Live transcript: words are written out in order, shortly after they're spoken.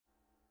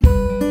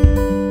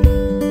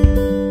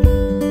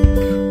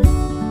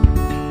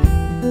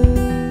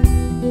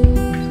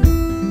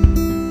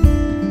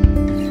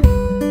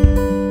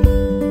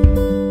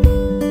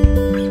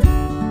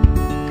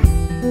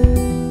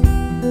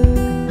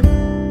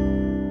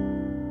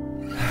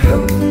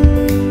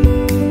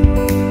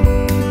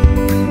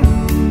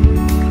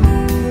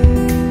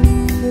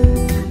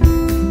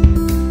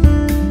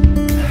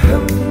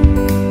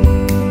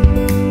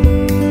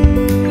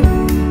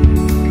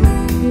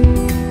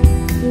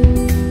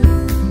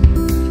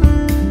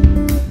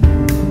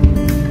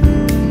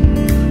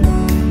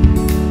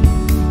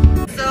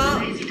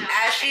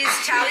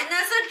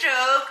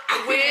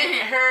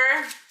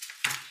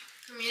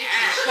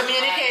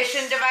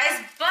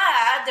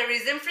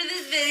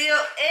video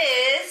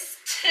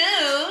is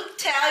to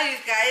tell you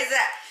guys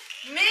that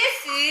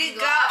Missy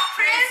got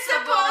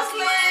principal's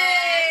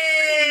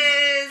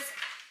list.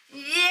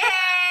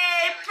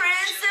 Yay,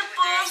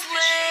 principal's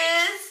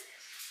list.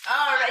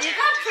 All right, you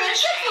got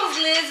principal's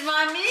list,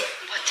 Mommy.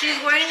 She's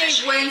wearing a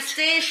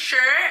Wednesday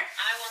shirt.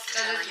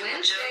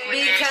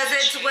 Because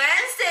it's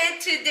Wednesday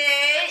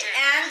today,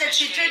 and the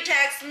teacher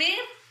texted me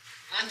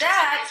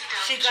that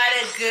she got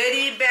a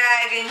goodie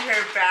bag in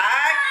her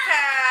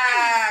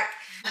backpack.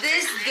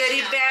 This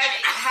goodie bag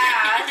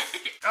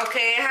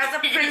it has a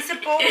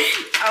principal's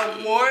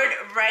award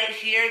right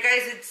here,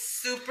 guys. It's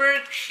super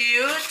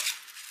cute.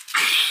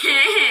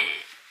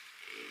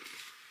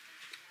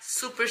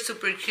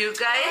 Super cute,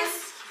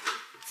 guys.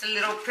 It's a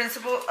little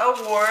principal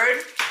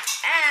award.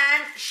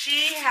 And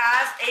she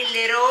has a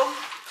little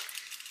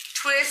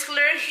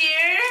Twizzler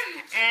here,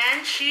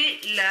 and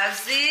she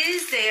loves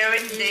these. They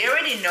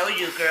already know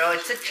you, girl.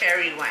 It's a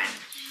cherry one.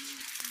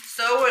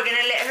 So we're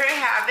gonna let her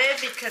have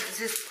it because this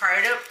is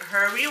part of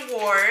her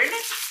reward.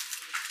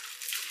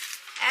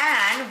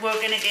 And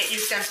we're gonna get you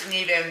something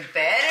even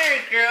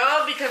better,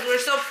 girl, because we're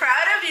so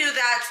proud of you,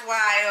 that's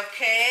why,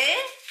 okay?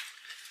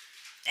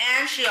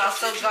 And she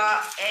also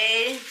got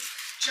a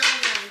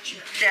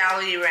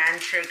Jolly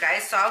Rancher,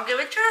 guys. So I'll give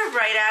it to her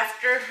right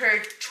after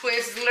her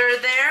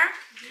Twizzler there,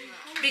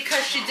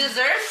 because she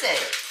deserves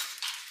it.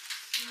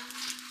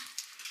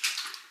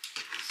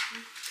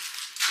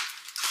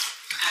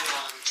 I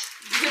won't.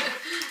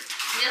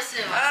 Yes,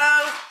 it will.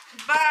 Oh,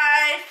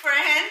 bye,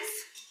 friends.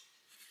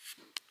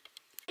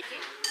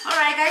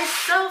 Alright, guys,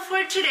 so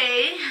for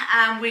today,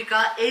 we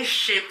got a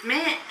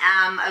shipment.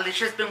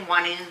 Alicia's been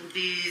wanting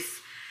these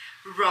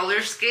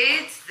roller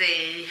skates.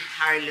 They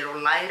are little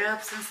light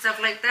ups and stuff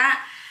like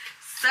that.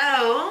 So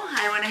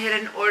I went ahead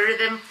and ordered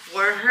them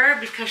for her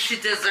because she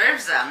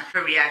deserves them.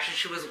 Her reaction,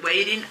 she was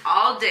waiting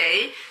all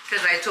day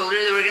because I told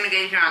her they were going to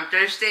get here on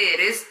Thursday. It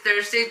is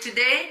Thursday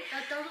today.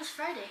 I thought it was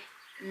Friday.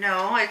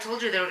 No, I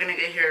told her they were going to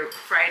get here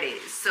Friday.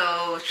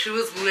 So she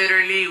was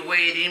literally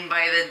waiting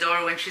by the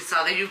door when she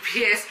saw the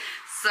UPS.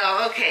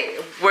 So, okay,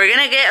 we're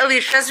going to get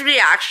Alicia's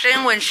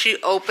reaction when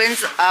she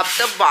opens up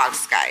the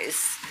box,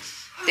 guys.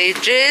 They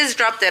just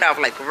dropped it off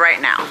like right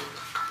now.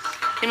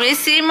 Let me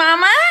see,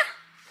 Mama.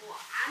 Well,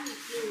 I'm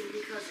feeling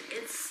because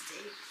it's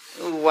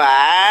steak.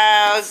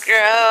 Wow,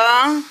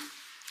 girl.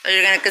 Oh,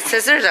 you're going to get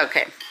scissors?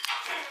 Okay.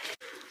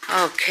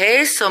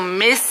 Okay, so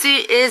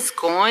Missy is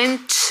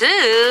going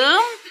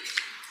to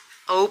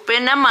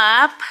open them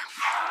up.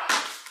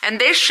 And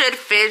they should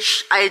fit.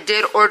 I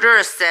did order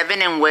a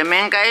 7 in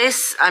women,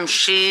 guys.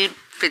 She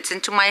fits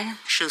into my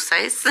shoe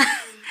size.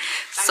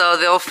 So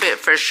they'll fit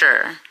for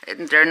sure.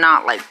 And they're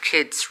not like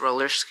kids'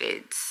 roller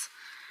skates.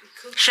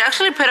 She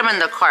actually put them in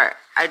the cart.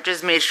 I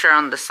just made sure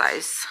on the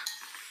size.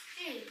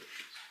 Hey.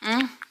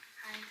 Mm?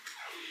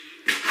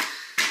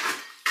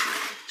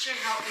 Should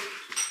help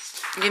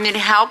me. You need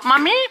help,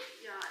 Mommy? Yeah,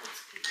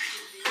 it's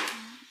confusing.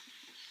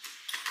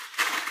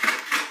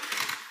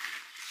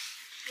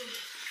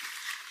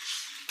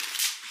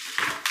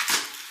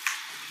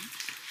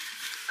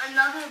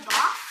 Another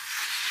box?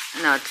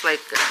 No, it's like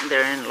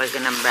they're in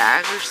a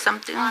bag or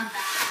something.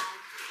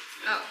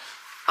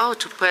 Oh,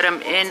 to put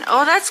them in.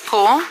 Oh, that's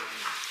cool.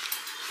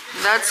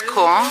 That's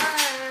cool.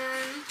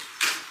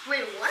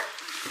 Wait, what?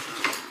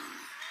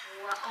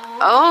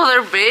 Oh,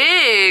 they're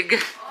big.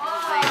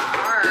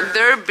 Oh.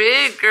 They're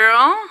big,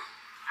 girl.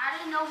 I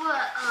didn't know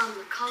what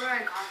color I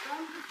got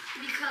them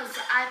because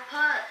I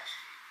put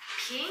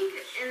pink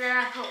and then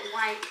I put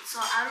white, so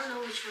I don't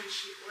know which one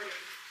she ordered.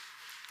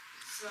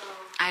 So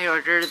I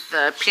ordered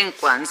the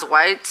pink ones.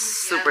 White's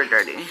super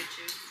dirty.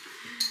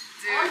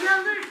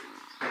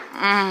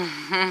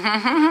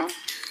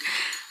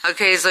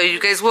 Okay, so you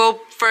guys will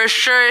for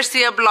sure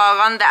see a vlog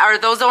on that. Are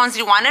those the ones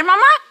you wanted,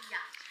 Mama?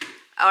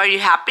 Yeah. Are you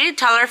happy?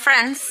 Tell our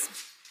friends.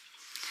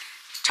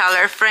 Tell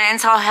our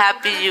friends how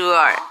happy you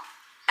are.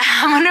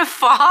 I'm gonna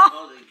fall.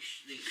 Oh,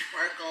 they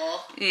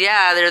sparkle.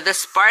 Yeah, they're the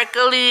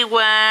sparkly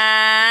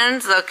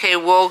ones. Okay,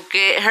 we'll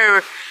get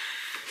her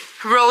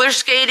roller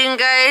skating,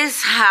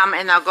 guys.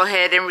 And I'll go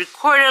ahead and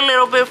record a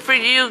little bit for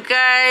you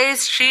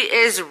guys. She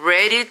is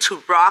ready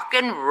to rock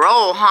and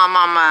roll, huh,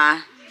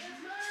 Mama?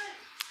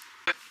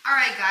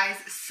 Alright, guys,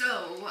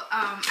 so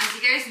as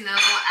you guys know,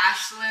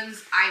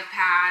 Ashlyn's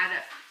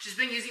iPad, she's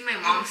been using my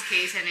mom's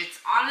case, and it's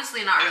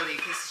honestly not really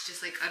because it's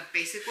just like a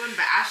basic one,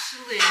 but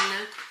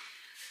Ashlyn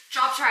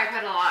drops her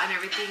iPad a lot and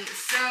everything,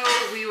 so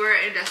we were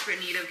in desperate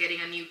need of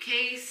getting a new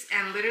case,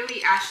 and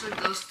literally Ashlyn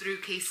goes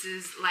through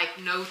cases like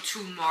no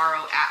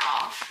tomorrow at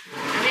all.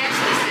 Let me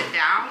actually sit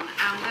down.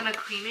 I'm gonna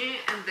clean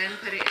it and then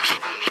put it in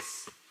the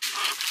case.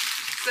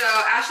 So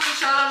Ashlyn,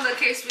 show them the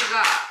case we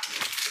got.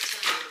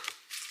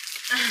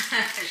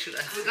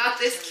 We got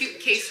this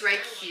cute case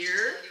right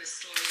here.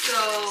 So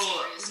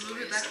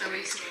move it back that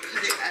way to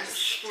put it as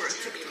for a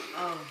TikTok.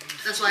 Oh,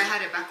 that's why I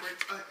had it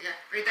backwards. Oh yeah,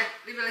 right there.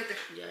 Leave it like that.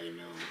 Yeah, I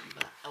know.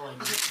 But Okay.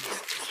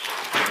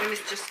 Let me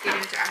just get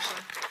into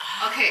Ashlyn.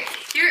 Okay,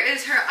 here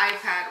is her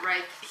iPad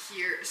right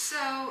here.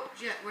 So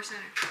yeah, we're center.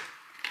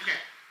 Okay.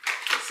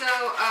 So,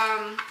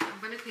 I'm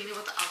gonna clean it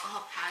with the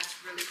alcohol pads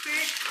really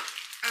quick.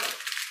 Oh,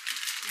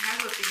 I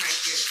have a thing right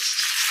here.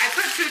 I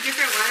put 2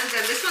 different ones,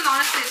 and this one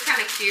honestly is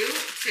kind of cute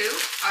too.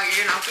 Oh,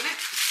 you're gonna open it?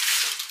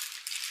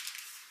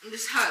 And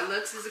this is how it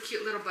looks. This is a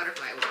cute little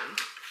butterfly one.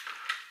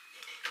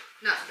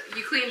 No,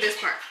 you clean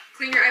this part.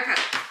 Clean your iPad.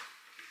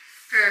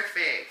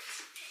 Perfect.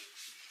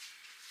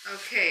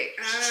 Okay,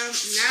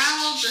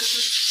 now this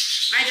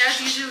is, my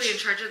dad's usually in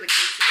charge of the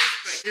cases,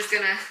 but I'm just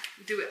gonna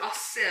do it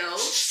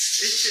ourselves.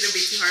 It shouldn't be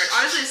too hard.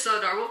 Honestly, it's so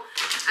adorable.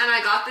 And I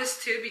got this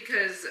too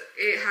because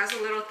it has a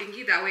little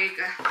thingy, that way it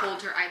can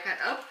hold her iPad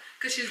up.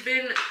 Because she's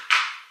been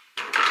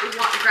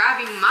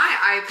grabbing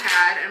my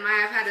iPad, and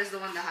my iPad is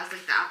the one that has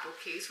like the Apple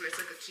case where it's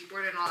like a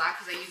keyboard and all that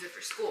because I use it for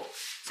school.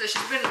 So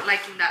she's been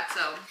liking that,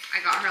 so I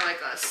got her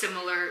like a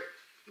similar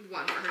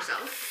one for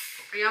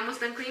herself. Are you almost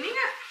done cleaning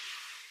it?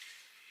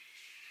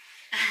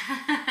 I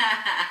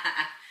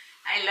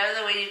love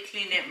the way you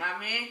clean it,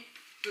 mommy.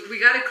 We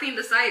gotta clean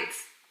the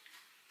sides.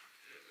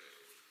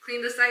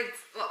 Clean the sides.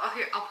 Well, oh,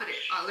 here, I'll put it.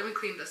 Let me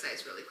clean the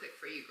sides really quick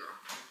for you, girl.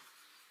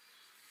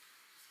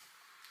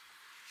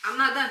 I'm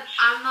not done.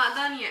 I'm not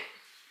done yet.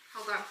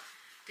 Hold on.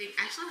 Dang,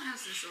 Ashlyn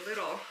has this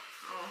little,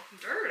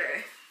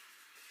 dirty.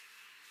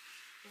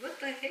 What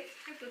the heck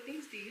type of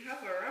things do you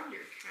have around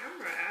your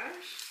camera,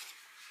 Ash?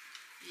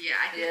 Yeah,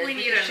 I think we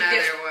need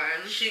another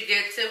one. She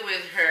gets it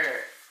with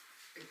her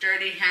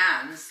dirty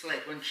hands,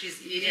 like when she's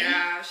eating.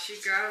 Yeah,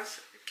 she grabs.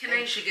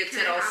 She gets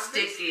it all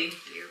sticky.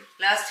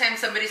 Last time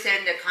somebody said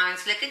in the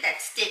comments, look at that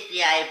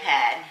sticky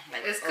iPad.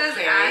 Like, it's because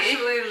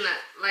Ashlyn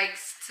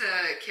likes to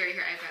carry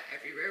her iPad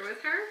everywhere with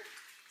her.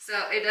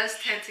 So it does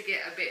tend to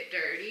get a bit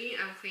dirty.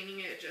 I'm cleaning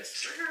it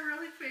just for her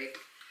really quick.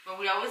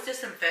 But we always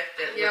disinfect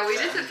it. Yeah, we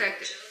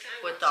disinfect it.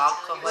 With the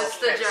alcohol. What's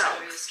the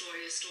joke? A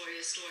story, a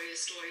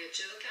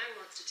joke. I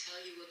want to tell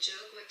you a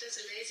joke. What does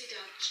a lazy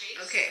dog chase?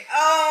 Okay.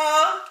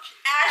 Oh,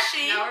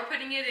 Ashy. Now we're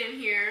putting it in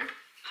here.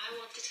 I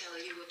want to tell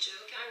you a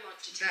joke. I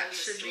want to That tell you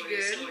should a story. be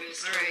good.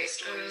 Alright,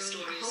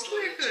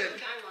 hopefully it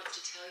could. I want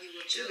to tell you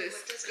a joke. This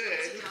What does good.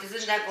 a lazy dog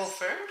Doesn't that go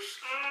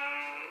first?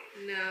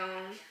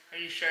 No. Are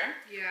you sure?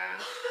 Yeah.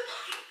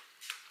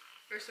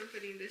 First I'm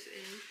putting this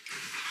in.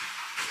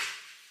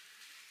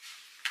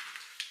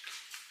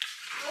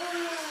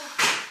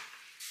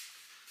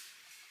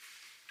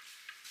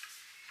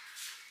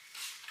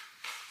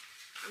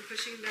 I'm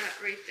pushing that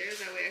right there,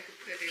 that way I could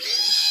put it in.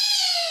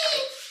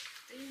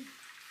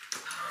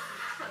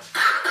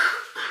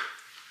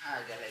 I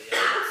gotta get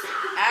this.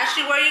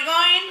 Ashley, where are you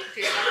going?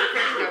 Okay, stop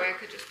recording, that way I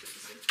could just put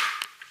this in.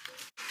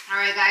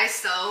 Alright guys,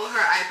 so her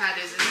iPad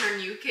is in her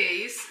new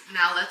case.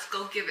 Now let's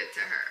go give it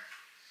to her.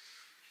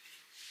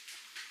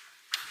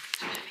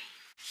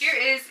 Here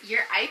is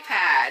your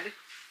iPad.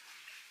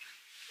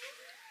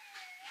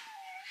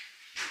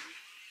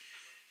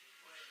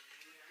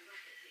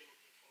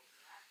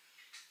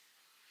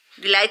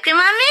 You like it,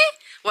 mommy?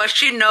 Well,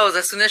 she knows.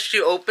 As soon as she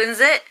opens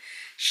it,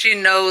 she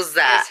knows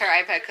that. It's her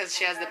iPad because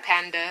she has the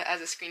panda as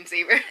a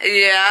screensaver.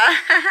 Yeah.